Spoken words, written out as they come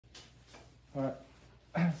All right.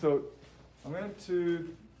 So I'm going to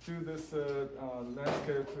do this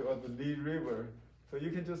landscape of the Li River. So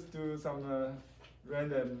you can just do some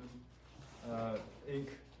random ink,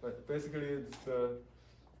 but basically it's the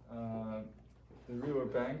river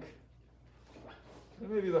bank.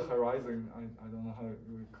 Maybe the horizon, I don't know how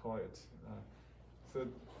you would call it. So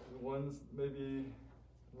one's maybe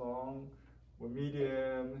long or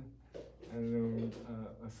medium, and then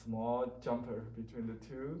a small jumper between the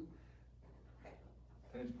two.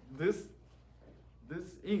 And this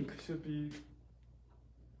ink should be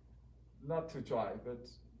not too dry, but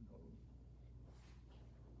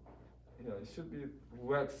yeah, it should be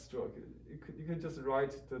wet stroke. You can just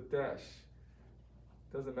write the dash.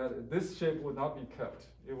 Doesn't matter. This shape will not be kept.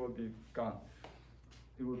 It will be gone.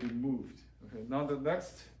 It will be moved. Okay. Now the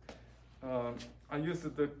next, I use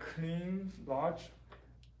the clean, large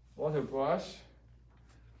water brush.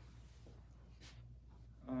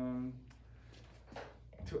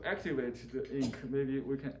 To activate the ink, maybe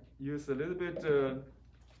we can use a little bit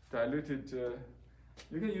diluted.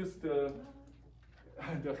 You can use the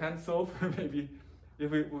hand soap maybe.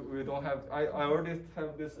 If we don't have, I already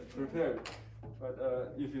have this prepared. But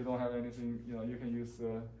if you don't have anything, you can use.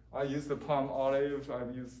 I use the palm olive. I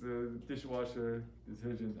use the dishwasher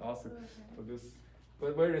detergent also for this,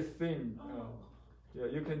 but very thin. Yeah,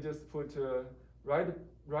 you can just put right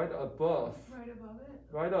above. Right above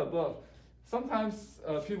it. Right above. Sometimes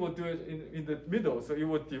people do it in the middle, so you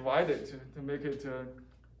would divide it to make it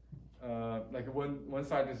like one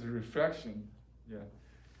side is a reflection. Yeah.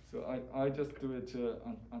 So I just do it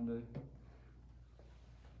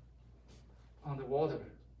on the water.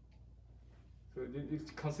 So you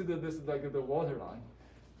consider this like the water line.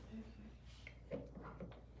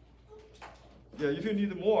 Yeah, if you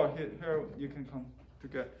need more, here you can come to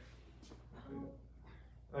get.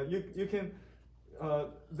 You can,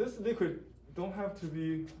 this liquid don't have to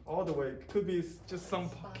be all the way. It could be just some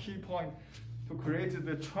key point to create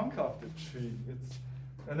the trunk of the tree.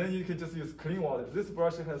 And then you can just use clean water. This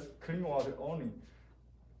brush has clean water only.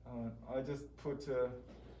 I just put,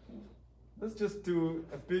 let's just do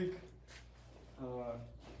a big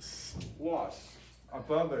wash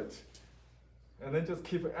above it. And then just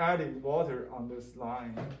keep adding water on this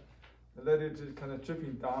line. And let it just kind of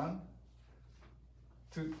dripping down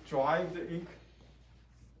to drive the ink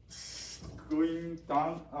going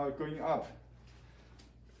down, going up.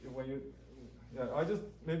 When you, yeah, I just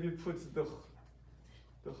maybe put the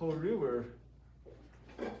whole river.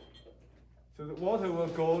 So the water will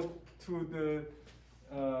go to the,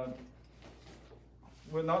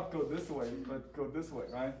 will not go this way, but go this way,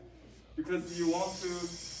 right? Because you want to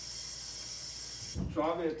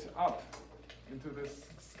drive it up into this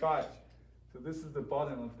sky. So this is the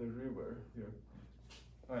bottom of the river here.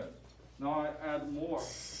 All right. Now I add more.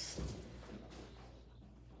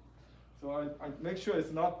 So I make sure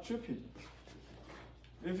it's not dripping.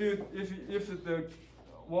 If the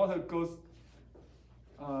water goes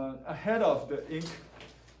ahead of the ink,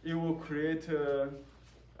 it will create a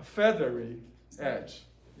feathery edge.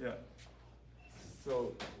 Yeah.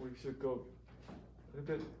 So we should go a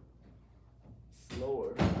little bit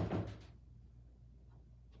slower.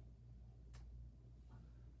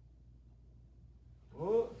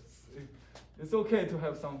 Oh, it's okay to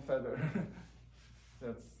have some feather.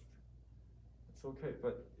 It's okay,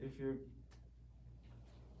 but if you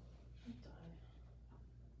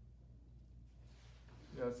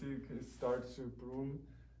see, you can start to bloom.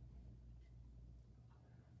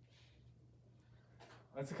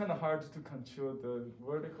 It's kind of hard to control the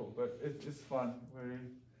vertical, but it's fun, very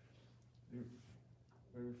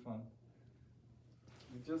fun.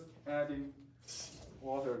 You're just adding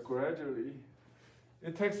water gradually.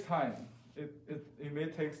 It takes time. It may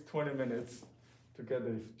take 20 minutes to get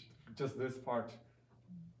just this part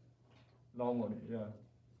normally, yeah.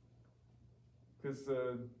 Because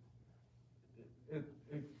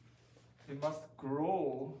it must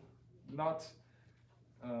grow, not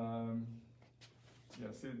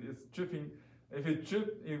yeah. See, it's dripping. If it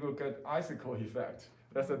drip, you will get icicle effect.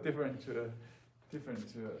 That's a different effect we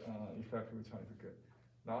tried to get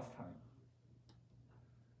last time.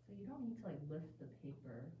 So you don't need to like lift the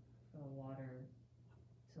paper for the water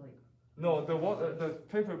to like. No, the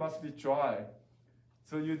paper must be dry.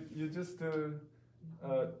 So you just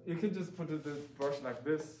you can just put the brush like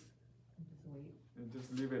this. Just wait. And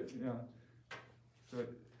just leave it, yeah. So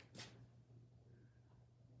let's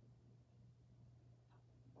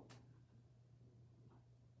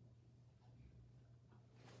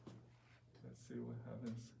see what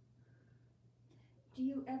happens. Do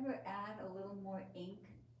you ever add a little more ink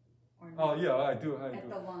or Oh not? yeah, I do. At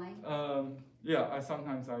the line? Yeah, I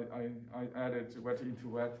sometimes I add it wet into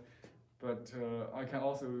wet, but I can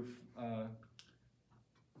also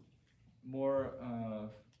more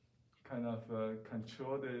kind of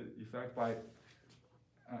control the effect by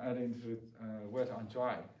adding to wet on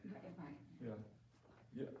dry. Right.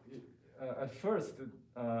 Yeah. At first,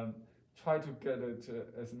 try to get it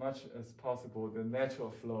as much as possible the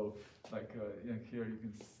natural flow. Like here, you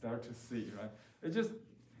can start to see, right? It just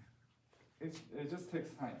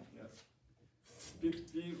takes time. Yes. Be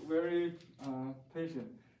very patient.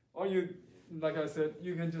 Or you, like I said,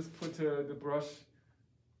 you can just put the brush,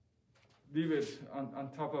 leave it on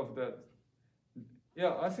top of that.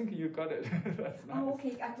 Yeah, I think you got it. That's nice. Oh,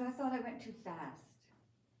 okay. I thought I went too fast.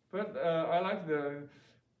 But I like the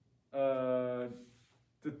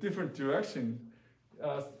different direction.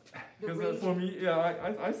 Because for me,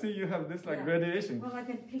 yeah, I see you have this like radiation. Well, I've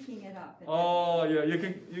been picking it up. Oh, yeah, you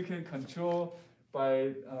can control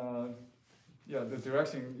by the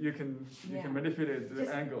direction. You can manipulate the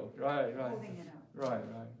angle. Right. Holding it up. Right.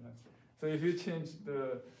 So if you change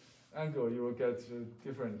the angle, you will get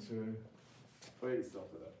different ways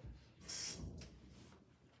of that.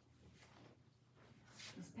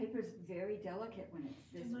 This paper is very delicate when it's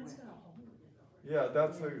this wet. Yeah,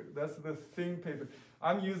 that's the thin paper.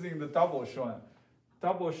 I'm using the double shrine.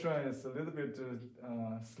 Double shrine is a little bit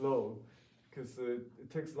slow because it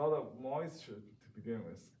takes a lot of moisture to begin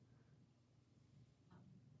with.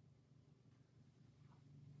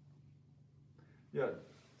 Yeah,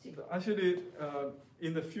 actually,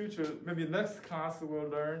 in the future, maybe next class we'll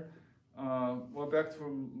learn. We're back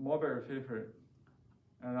to mulberry paper,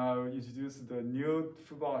 and I'll introduce the new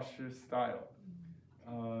football style.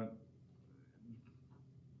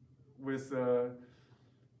 With a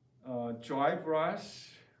dry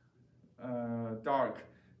brush, dark,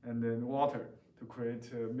 and then water to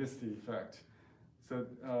create a misty effect. So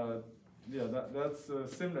that's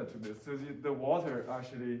similar to this. So the water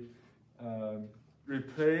actually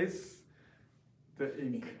replace the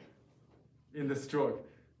ink in the stroke,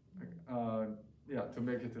 to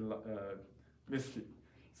make it misty.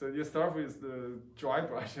 So you start with the dry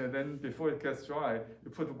brush, and then before it gets dry, you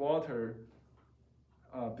put water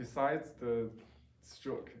besides the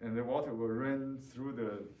stroke, and the water will run through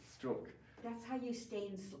the stroke. That's how you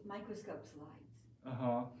stain microscope slides.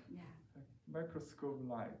 Yeah. Microscope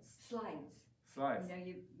lights. Slides. You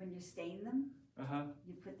know, when you stain them,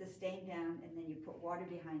 you put the stain down, and then you put water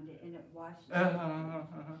behind it, and it washes.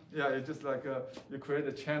 Yeah, it's just like you create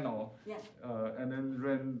a channel. Yeah. And then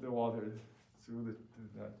run the water through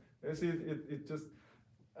that. You see, it just.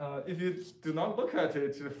 If you do not look at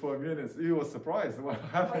it for minutes, you will surprise what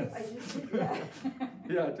happens. I just did that.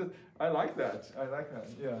 Yeah, I like that.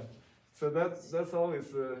 Yeah. So that's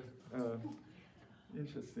always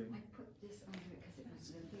interesting. I put this under it because it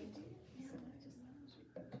was really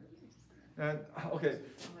And okay,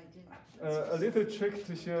 Oh, a little trick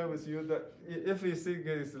to share with you that if you think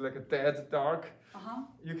it is like a dead dark,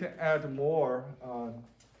 you can add more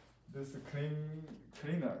this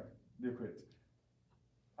cleaner liquid.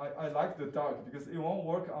 I like the dark because it won't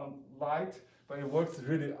work on light, but it works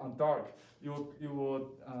really on dark. You will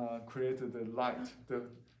create the light.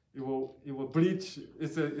 It will bleach.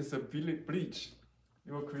 It's a bleach.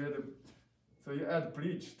 You will create so you add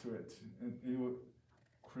bleach to it, and it will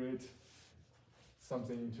create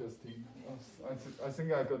something interesting. I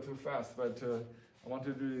think I go too fast, but I want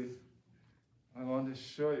to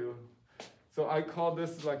show you. So I call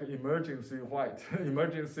this like emergency white,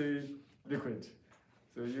 emergency liquid.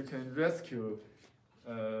 So you can rescue.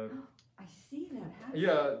 I see that happening.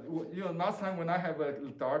 Yeah, last time when I have a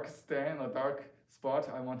dark stain or dark spot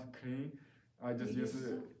I want to clean, I just use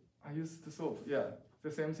the soap. Yeah,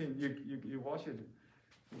 the same thing. You wash it,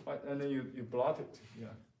 and then you blot it.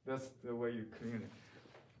 Yeah, that's the way you clean it.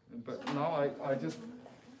 But now I just.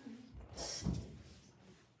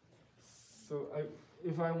 So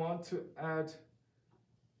if I want to add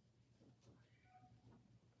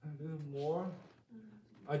a little more.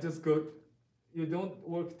 I just go, you don't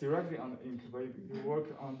work directly on the ink, but you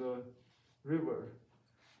work on the river.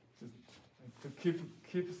 Just to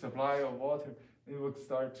keep supply of water, it will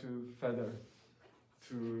start to feather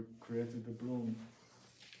to create the bloom.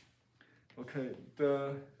 Okay,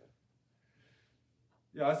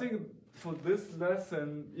 I think for this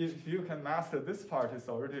lesson, if you can master this part, it's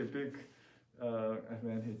already a big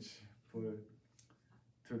advantage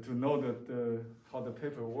to know that how the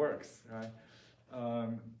paper works, right?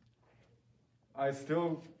 I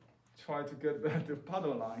still try to get the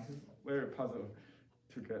puddle line, very puzzle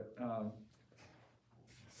to get.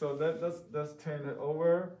 So let's turn it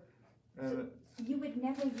over. You would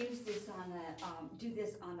never use this on a, do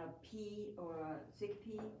this on a pea or a thick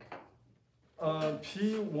pea?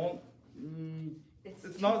 Pea won't,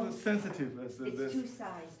 it's not as sensitive as this. It's too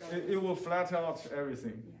sized. It will flat out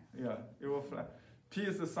everything. Yeah. Yeah, it will flat. Pea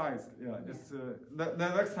is the size. Yeah, it's the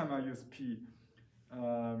next time I use pea.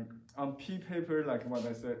 On pea paper, like what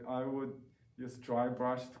I said, I would use dry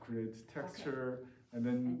brush to create texture, and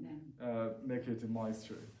then make it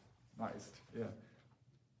moisturized. Yeah.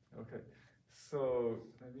 Okay. So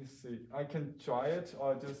let me see. I can dry it,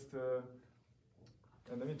 or just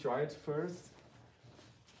let me dry it first.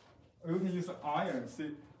 You can use iron.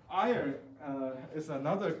 See, iron is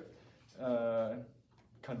another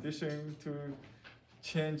condition to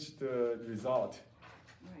change the result.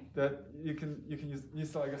 Right. That you can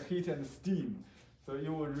use like a heat and steam, so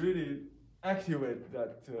you will really activate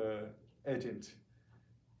that agent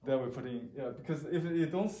that we put in. Yeah, because if you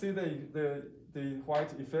don't see the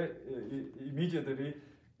white effect immediately,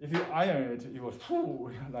 if you iron it, it will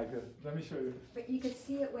like let me show you. But you could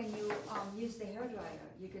see it when you use the hairdryer.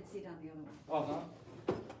 You could see it on the other one.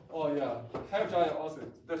 Oh yeah, hairdryer also.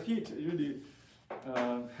 The heat really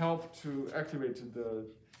help to activate the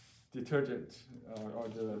detergent or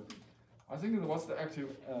the. I think what's the active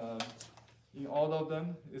in all of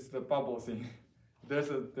them is the bubble thing. There's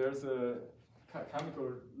a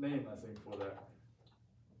chemical name, I think, for that.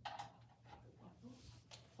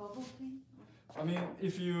 Bubble thing? I mean,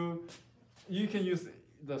 if you can use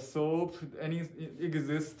the soap, it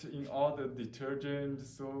exists in all the detergent,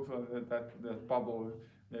 soap, that bubble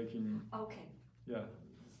making. Okay. Yeah,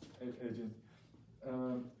 agent.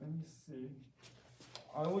 Let me see.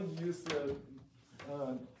 I would use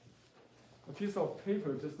a piece of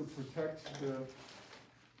paper just to protect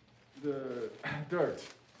the dirt.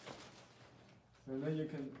 So then you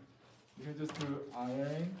can just do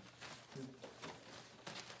iron to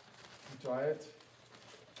dry it.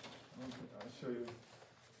 Okay, I'll show you.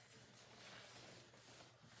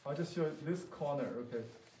 I'll just show you this corner. Okay.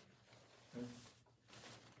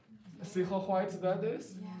 See how white that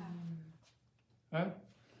is? Yeah. Huh?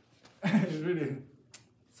 Really.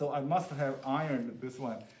 So I must have ironed this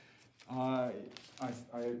one. I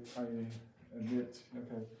admit.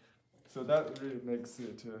 Okay. So that really makes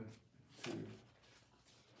it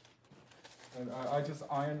and I just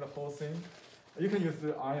iron the whole thing. You can use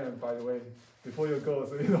the iron, by the way, before you go,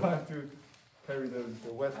 so you don't have to carry the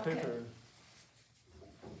wet paper.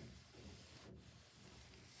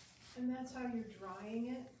 And that's how you're drying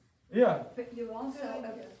it? Yeah. But you're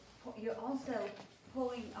also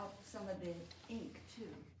pulling up some of the ink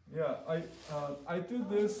too. Yeah, I do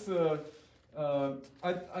this.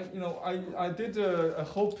 I did a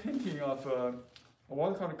whole painting of a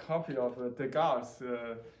watercolor copy of Degas'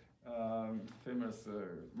 famous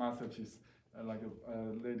masterpiece, like a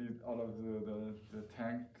lady out of the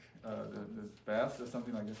tank, the bath or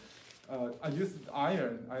something like that. I used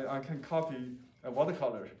iron. I can copy a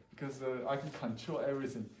watercolor because I can control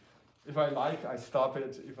everything. If I like, I stop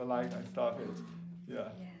it. If I like, I stop it. Yeah.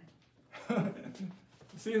 Yeah.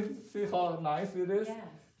 See how nice it is? Yes.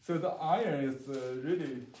 So the iron is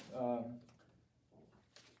really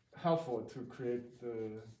helpful to create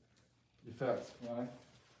the effect, right?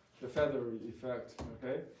 The feathery effect,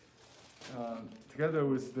 okay? Together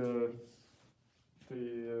with the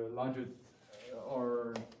laundry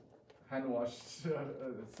or hand wash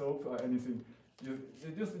soap or anything, you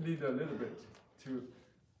just need a little bit to.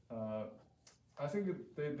 I think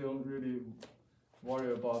they don't really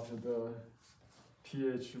worry about the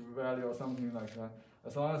pH value or something like that.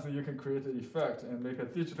 As long as you can create an effect and make a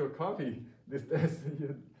digital copy these days,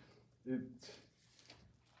 it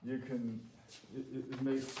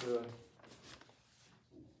makes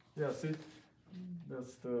see,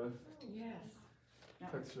 that's the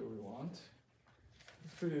texture we want.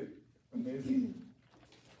 It's pretty amazing.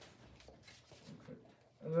 Okay.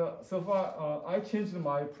 And, so far, I changed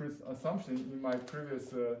my assumption in my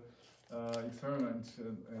previous experiment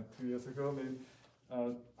 2 years ago. Maybe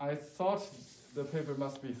I thought the paper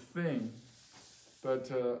must be thin, but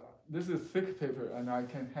this is thick paper, and I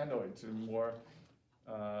can handle it more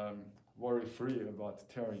worry-free about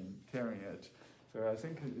tearing it. So I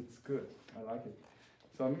think it's good. I like it.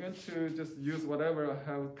 So I'm going to just use whatever I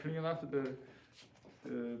have cleaned up the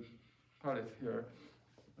palette here.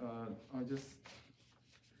 I'll just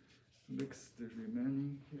mix the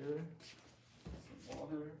remaining here. Some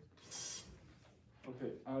water.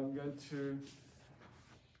 Okay, I'm going to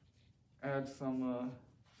add some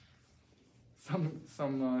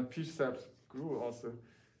peach sap glue also.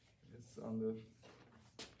 It's on the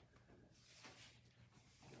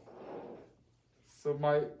So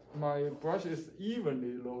my brush is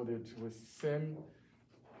evenly loaded with same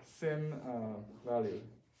value.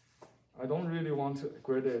 I don't really want to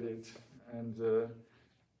gradate it, and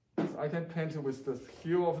I can paint with the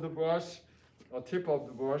heel of the brush or tip of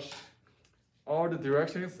the brush. All the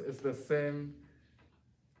directions is the same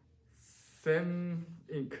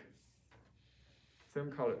ink,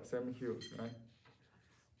 same color, same hue, right?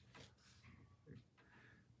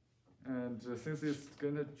 And since it's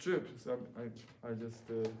gonna drip, so I just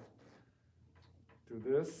do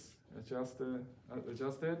this, adjust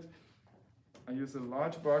it. I use a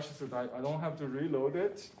large brush so that I don't have to reload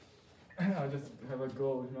it. I just have a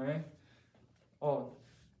go, right? Oh,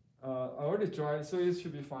 I already dried, so it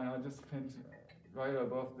should be fine. I just paint right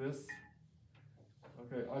above this.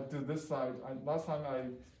 Okay, I'll do this side. Last time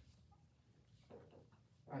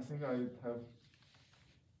I think I have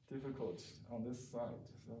difficult on this side.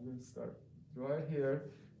 So I'm gonna start right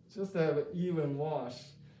here. Just to have an even wash.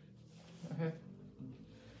 Okay,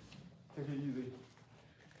 take it easy.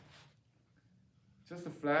 Just a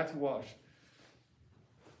flat wash.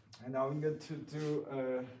 And now I'm going to do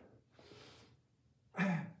a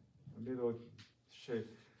little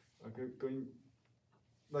shape, okay, going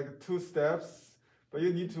like 2 steps, but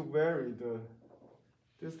you need to vary the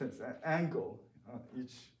distance and angle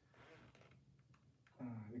each.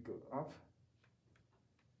 You go up.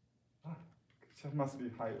 It must be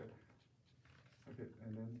higher. Okay,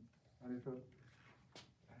 and then a little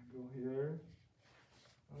angle here.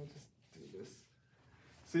 I'll just do this.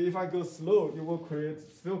 See, if I go slow, it will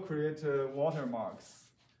still create watermarks.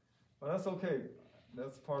 But that's okay.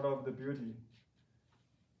 That's part of the beauty,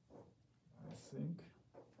 I think.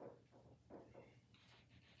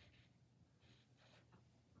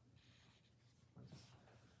 I just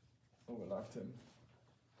overlapped him.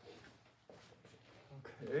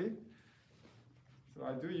 Okay. So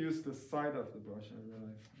I do use the side of the brush, I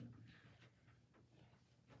realize.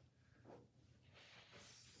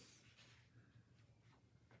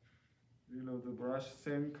 Reload the brush,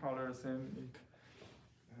 same color, same ink.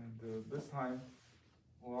 And this time,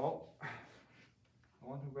 well, I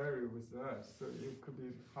want to vary with that, so it could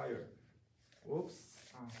be higher. Whoops,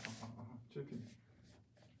 dripping.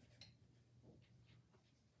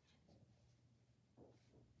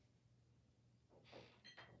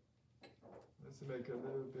 Let's make a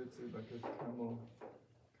little bit like a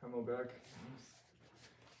camelback.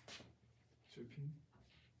 Dripping.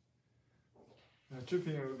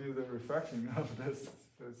 Dripping will be the reflection of this,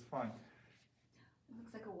 so it's fine. It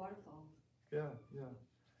looks like a waterfall. Yeah, yeah.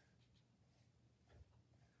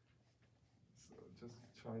 So just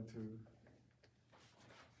try to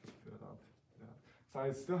fill it up. Yeah. So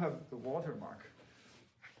I still have the watermark.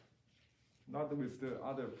 Not with the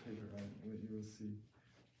other paper, right? You will see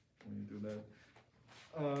when you do that.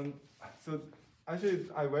 So actually,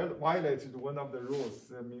 I violated one of the rules.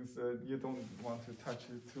 That means you don't want to touch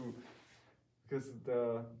it too. Because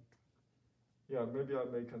maybe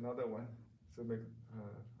I'll make another one. So make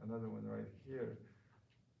another one right here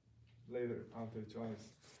later after it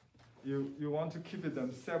dries. You want to keep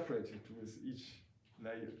them separated with each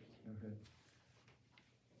layer. Okay.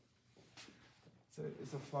 So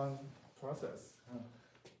it's a fun process. Oops.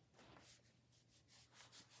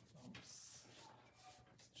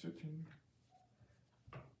 It's dripping.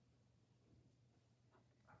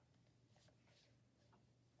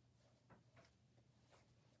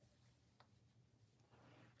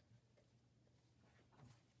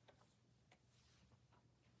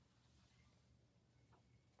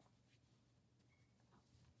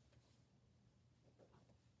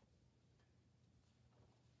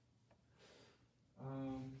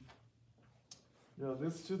 Yeah,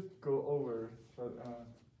 this should go over, but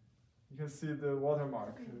you can see the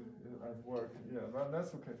watermark at work. Yeah,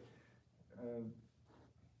 that's okay.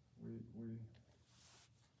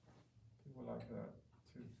 People like that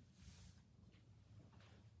too.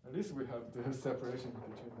 At least we have the separation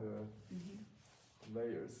between the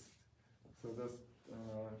layers. So that's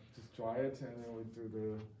just dry it, and then we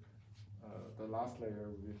do the last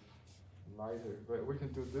layer with lighter. But we can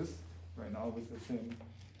do this right now with the same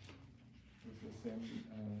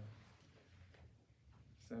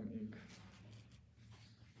ink.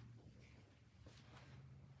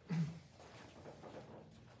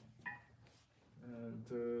 And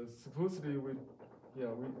supposedly we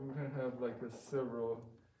can have like several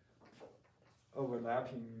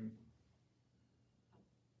overlapping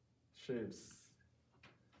shapes.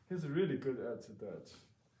 He's really good at that.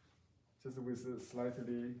 Just with a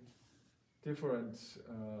slightly different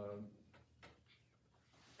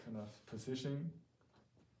kind of position,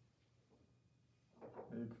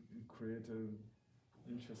 you create an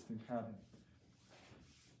interesting pattern.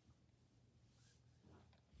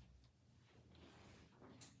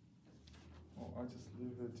 I just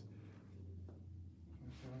leave it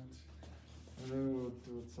like that. And then we'll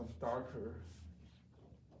do some darker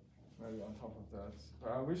maybe on top of that.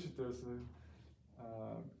 But I wish there's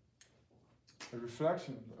a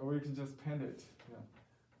reflection, or you can just paint it. Yeah.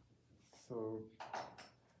 So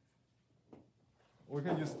we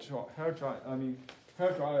can use hair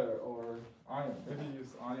dryer or iron. Maybe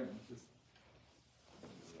use iron. Just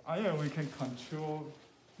iron, we can control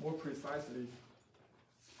more precisely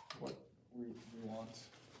what we want.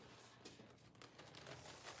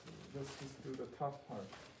 So let's just do the top part.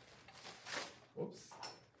 Oops,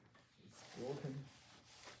 it's broken.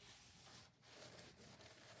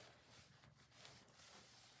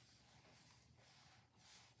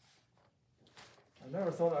 I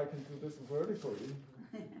never thought I can do this vertically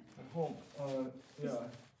at home. Yeah.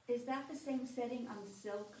 Is that the same setting on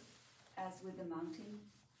silk as with the mounting?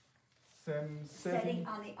 Same setting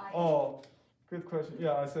on the iron? Oh, good question.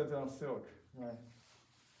 Yeah, I set it on silk. Right.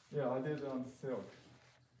 Yeah, I did it on silk.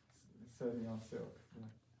 Setting on silk.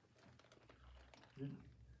 Yeah.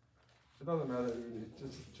 It doesn't matter really.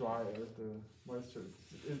 Just dry the moisture.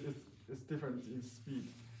 It's different in speed.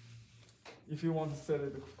 If you want to set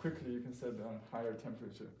it quickly, you can set it on higher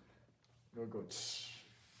temperature. It'll go.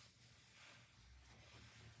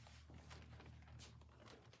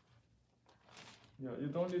 Yeah, you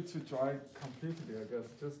don't need to dry completely, I guess.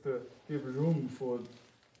 Just give room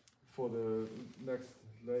for the next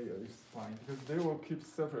layer is fine, because they will keep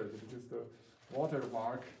separated, because the water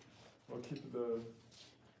mark will keep the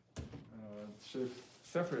shape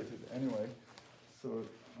separated anyway. So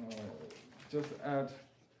just add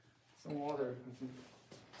some water, I think.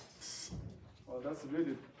 Oh, that's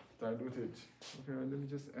really diluted. Okay, let me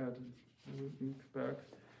just add a little ink back.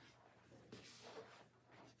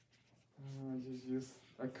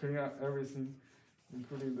 I clean up everything,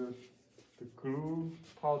 including the glue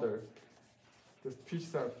powder, the peach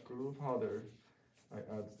sap glue powder. I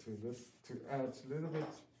add to this to add a little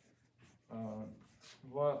bit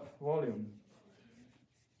volume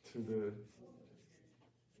to the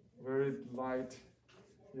very light,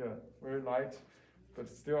 very light, but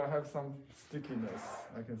still I have some stickiness.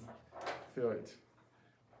 I can feel it.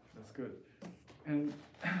 That's good. And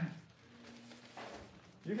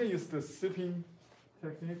you can use the sipping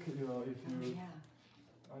technique, if you,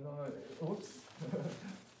 I don't know, oops,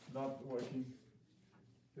 not working.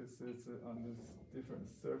 It's on this different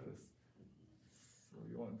surface. So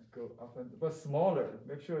you want to go up but smaller,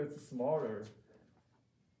 make sure it's smaller.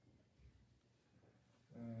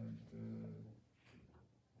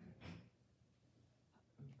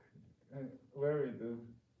 And vary the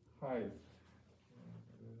height.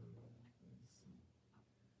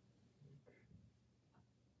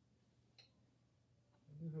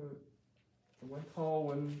 One tall,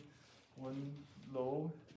 one low.